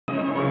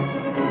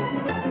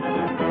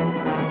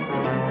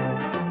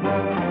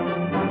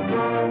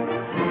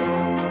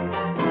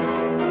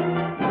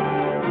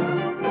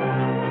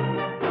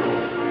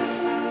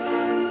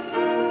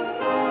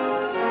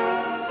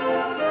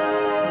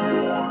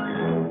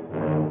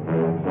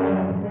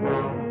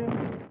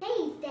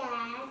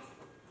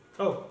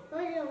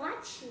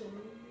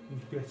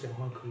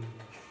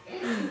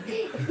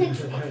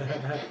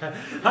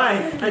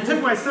Hi, I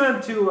took my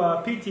son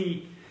to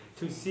Piti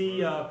to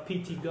see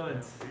Piti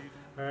guns.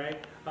 All right.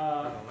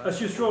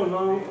 As you stroll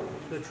along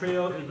the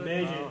trail,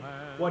 imagine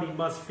what it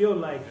must feel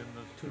like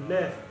to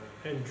lift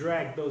and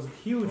drag those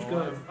huge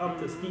guns up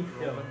the steep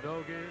hill.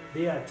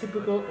 They are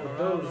typical of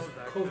those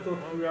coastal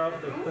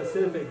throughout the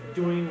Pacific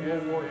during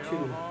World War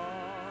II.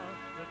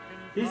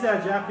 These are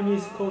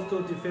Japanese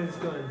coastal defense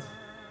guns.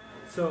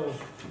 So,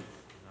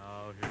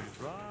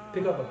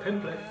 pick up a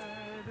pamphlet.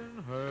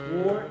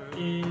 War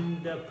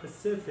in the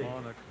Pacific.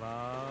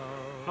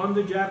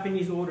 Under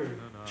Japanese order,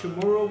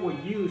 Chamorro were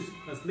used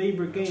as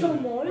labor gain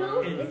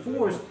and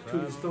forced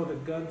to install the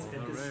guns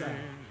at this site.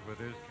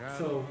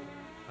 So,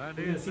 we're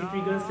going to see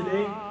 3 guns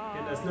today,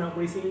 and let's not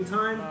waste any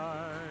time.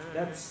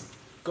 Let's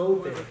go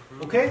there.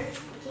 Okay?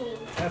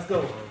 Let's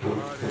go.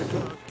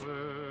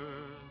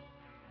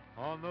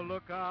 On the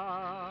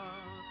lookout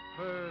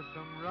for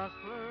some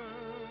rustlers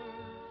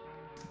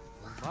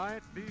who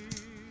might be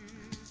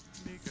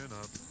sneaking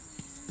up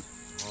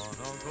on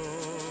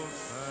Uncle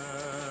Sam.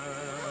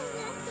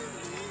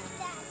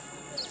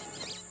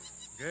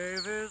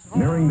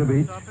 Nearing the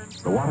beach,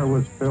 the water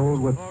was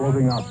filled with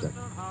floating objects.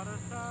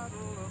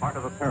 Part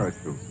of a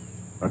parachute,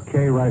 a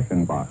K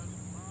ration box,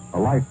 a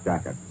life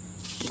jacket,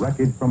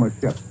 wreckage from a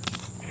ship,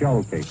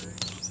 shell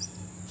cases.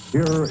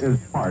 Here is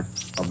part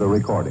of the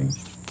recording.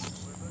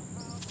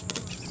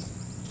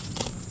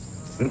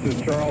 This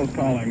is Charles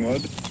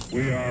Collingwood.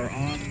 We are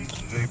on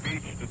the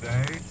beach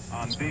today,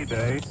 on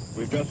D-Day.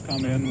 We've just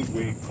come in.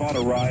 We caught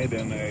a ride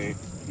in a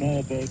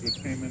small boat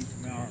which came in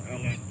from our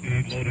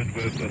LST loaded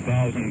with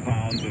 1,000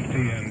 pounds of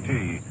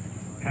TNT.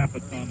 Half a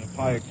ton of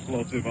high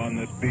explosive on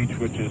this beach,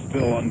 which is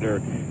still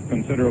under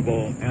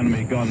considerable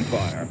enemy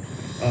gunfire.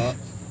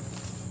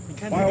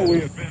 While we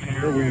have been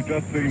here, we've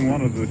just seen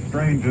one of the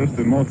strangest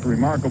and most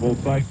remarkable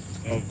sights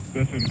of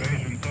this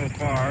invasion so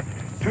far.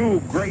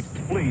 2 great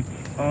fleets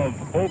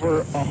of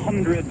over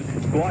 100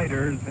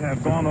 gliders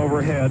have gone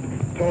overhead,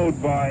 towed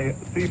by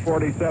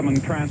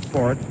C-47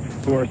 transports,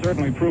 who are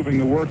certainly proving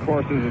the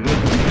workhorses of this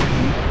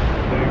invasion.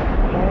 They've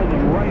hauled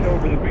them right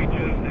over the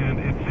beaches, and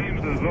it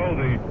seems as though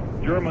the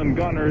German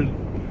gunners,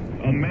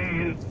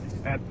 amazed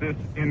at this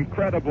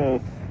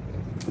incredible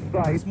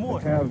sight,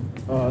 have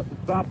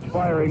stopped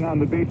firing on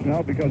the beach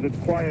now because it's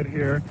quiet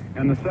here,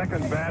 and the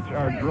second batch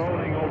are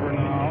droning over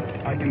now.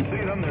 I can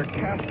see them. They're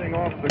casting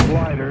off the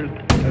gliders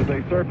as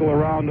they circle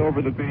around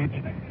over the beach,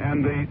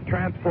 and the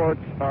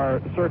transports are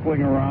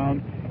circling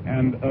around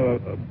and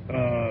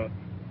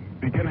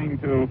beginning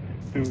to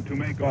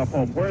make off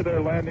home. Where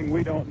they're landing,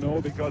 we don't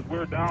know, because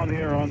we're down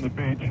here on the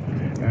beach,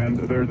 and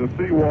there's a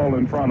seawall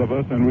in front of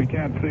us, and we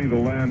can't see the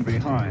land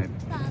behind.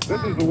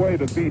 This is the way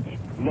the beach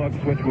looks,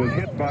 which was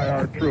hit by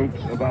our troops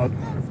about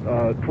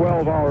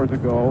 12 hours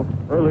ago,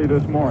 early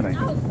this morning.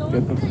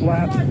 It's a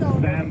flat,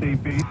 sandy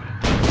beach,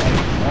 like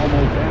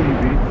almost any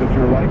beach that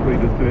you're likely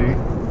to see,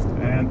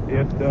 and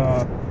it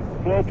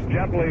slopes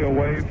gently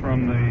away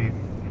from the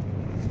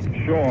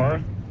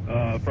shore,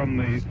 from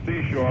the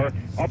seashore,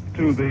 up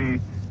to the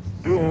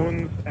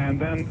dunes and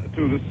then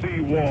to the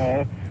sea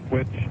wall,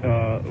 which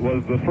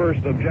was the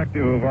first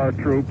objective of our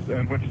troops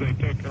and which they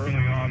took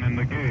early on in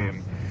the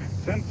game.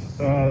 Since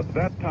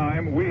that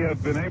time, we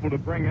have been able to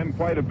bring in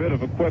quite a bit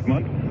of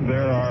equipment.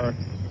 There are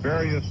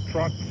various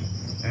trucks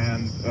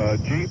and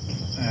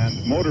jeeps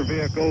and motor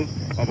vehicles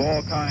of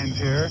all kinds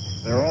here.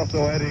 There are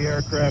also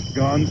anti-aircraft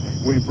guns.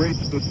 We've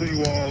breached the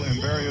seawall in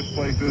various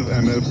places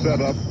and have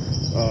set up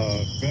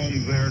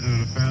guns there to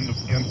defend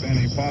against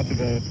any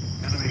possible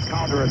enemy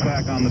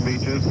counterattack on the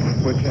beaches,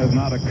 which has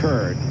not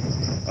occurred.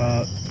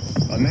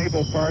 A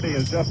naval party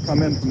has just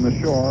come in from the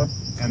shore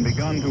and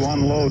begun to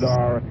unload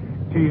our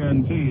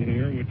TNT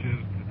here, which is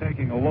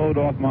taking a load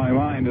off my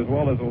mind as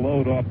well as a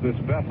load off this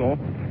vessel.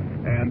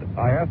 And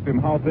I asked him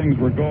how things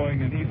were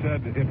going, and he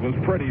said it was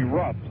pretty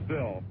rough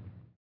still.